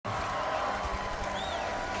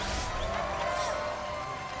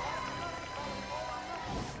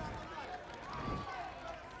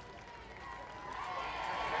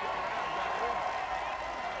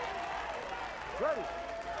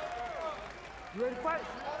You ready to fight?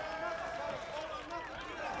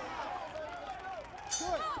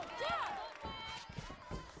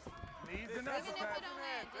 Leave the nuts attack.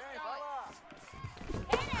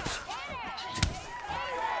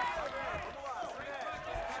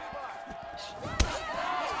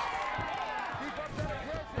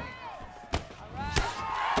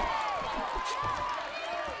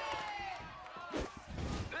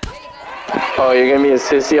 Oh, you're gonna be a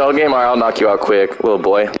sissy all game? Alright, I'll knock you out quick, little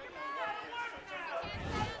boy.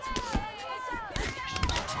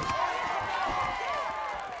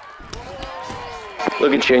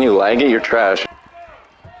 Look at you and you lag it, you're trash.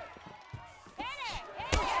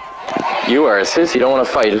 You are a sissy, you don't want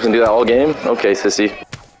to fight, you just gonna do that all game? Okay, sissy.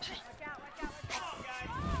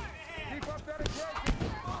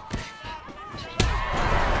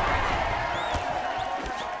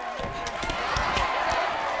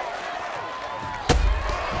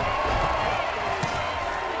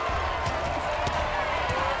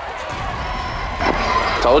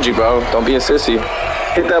 Told you, bro. Don't be a sissy.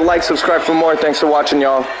 Hit that like, subscribe for more. Thanks for watching,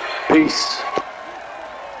 y'all. Peace.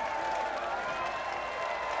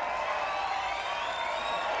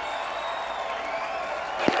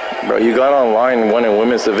 Bro, you got online, won in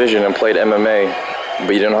women's division, and played MMA,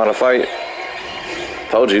 but you didn't know how to fight.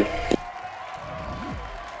 Told you.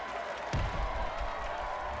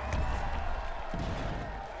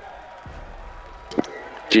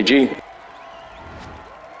 GG.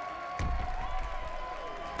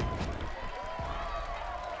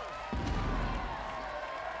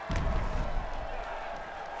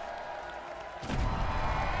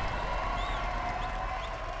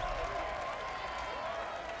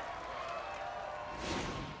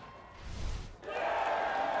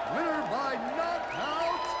 Winner by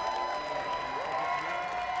knockout.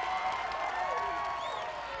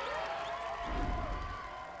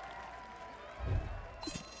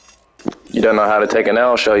 You don't know how to take an L,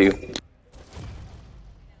 I'll show you.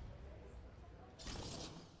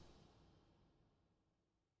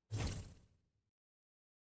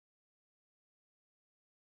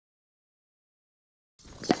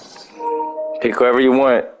 Pick whoever you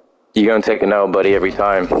want. You're gonna take an L, buddy, every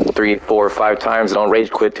time. 3, 4, 5 times. Don't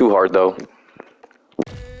rage quit too hard, though.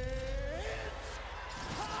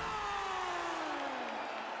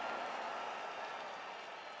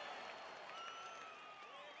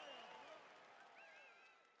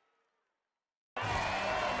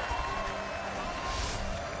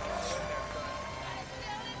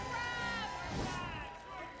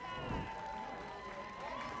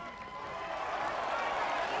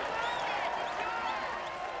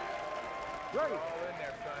 Ready? All in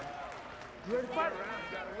there, son. You ready to fight? Round,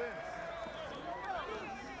 you gotta win.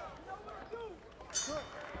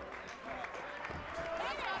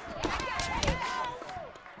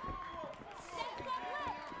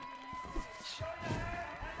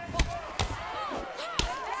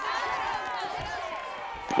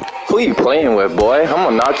 Who you playing with, boy? I'm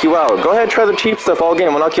gonna knock you out. Go ahead, try the cheap stuff all game.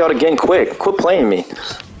 I'm gonna knock you out again quick. Quit playing me.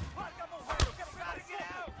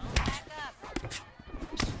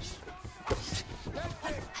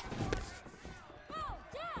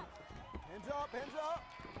 Hands up.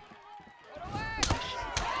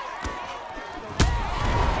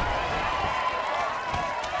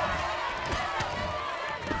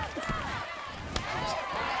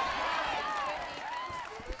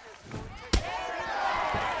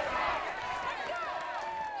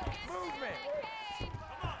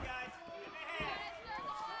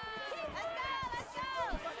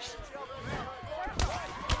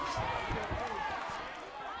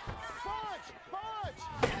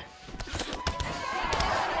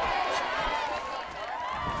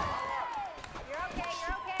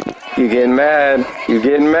 You getting mad. You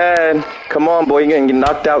getting mad. Come on, boy. You're gonna get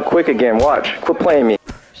knocked out quick again. Watch. Quit playing me.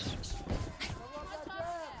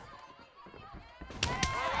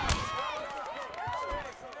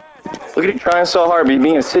 Look at you trying so hard, but you're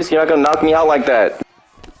being a sissy. You're not gonna knock me out like that.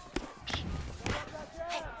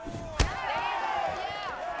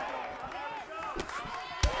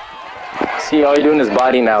 See, all you're doing is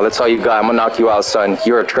body now. That's all you got. I'm gonna knock you out, son.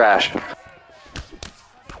 You're a trash.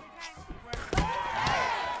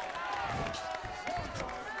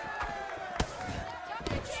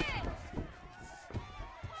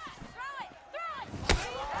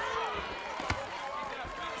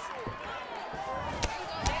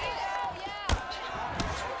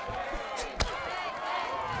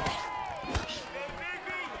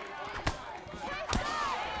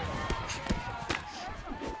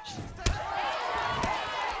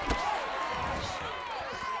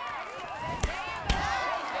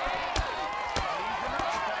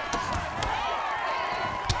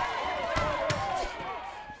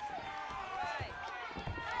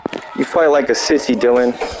 You fight like a sissy,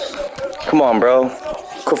 Dylan. Come on, bro.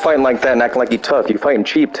 Quit fighting like that and acting like you tough. You fighting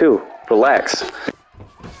cheap, too. Relax.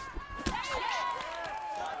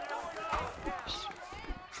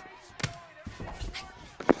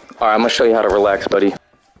 Alright, I'm gonna show you how to relax, buddy.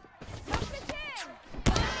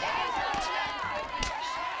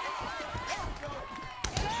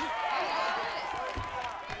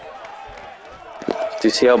 Do you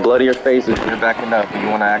see how bloody your face is? You're backing up, and you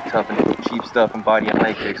want to act tough and do cheap stuff and body and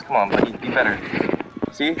leg kicks. Come on, buddy, be better.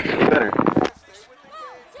 See? Be better.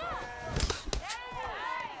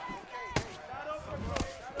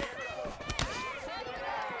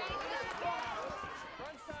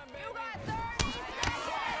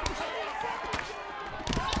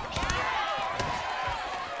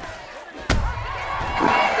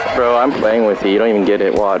 Bro, I'm playing with you. You don't even get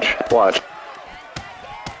it. Watch. Watch.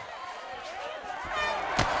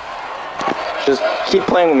 Just keep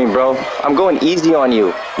playing with me, bro. I'm going easy on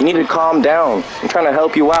you. You need to calm down. I'm trying to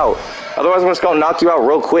help you out. Otherwise, I'm just going to knock you out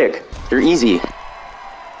real quick. You're easy.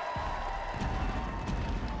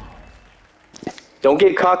 Don't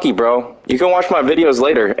get cocky, bro. You can watch my videos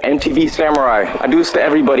later. MTV Samurai. I do this to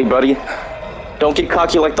everybody, buddy. Don't get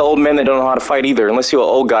cocky like the old men that don't know how to fight either, unless you're an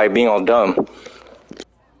old guy being all dumb.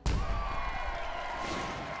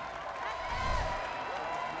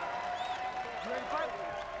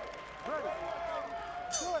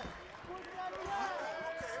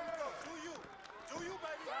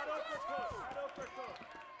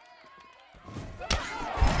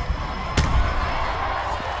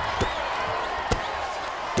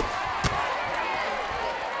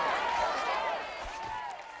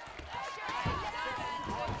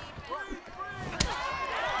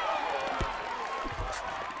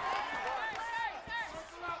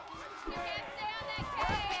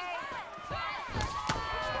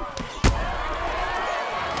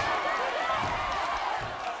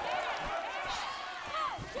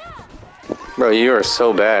 Bro, you are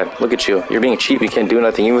so bad. Look at you. You're being cheap. You can't do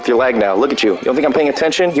nothing. Even with your leg now. Look at you. You don't think I'm paying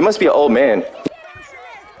attention? You must be an old man.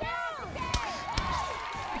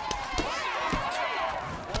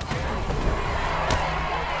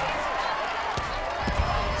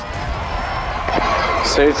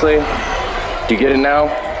 Seriously? Do you get it now?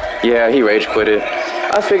 Yeah, he rage quit it.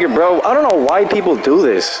 I figured, bro, I don't know why people do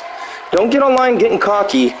this. Don't get online getting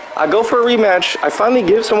cocky. I go for a rematch. I finally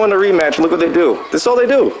give someone a rematch. Look what they do. This is all they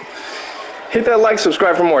do. Hit that like,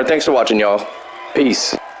 subscribe for more. Thanks for watching, y'all.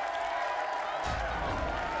 Peace.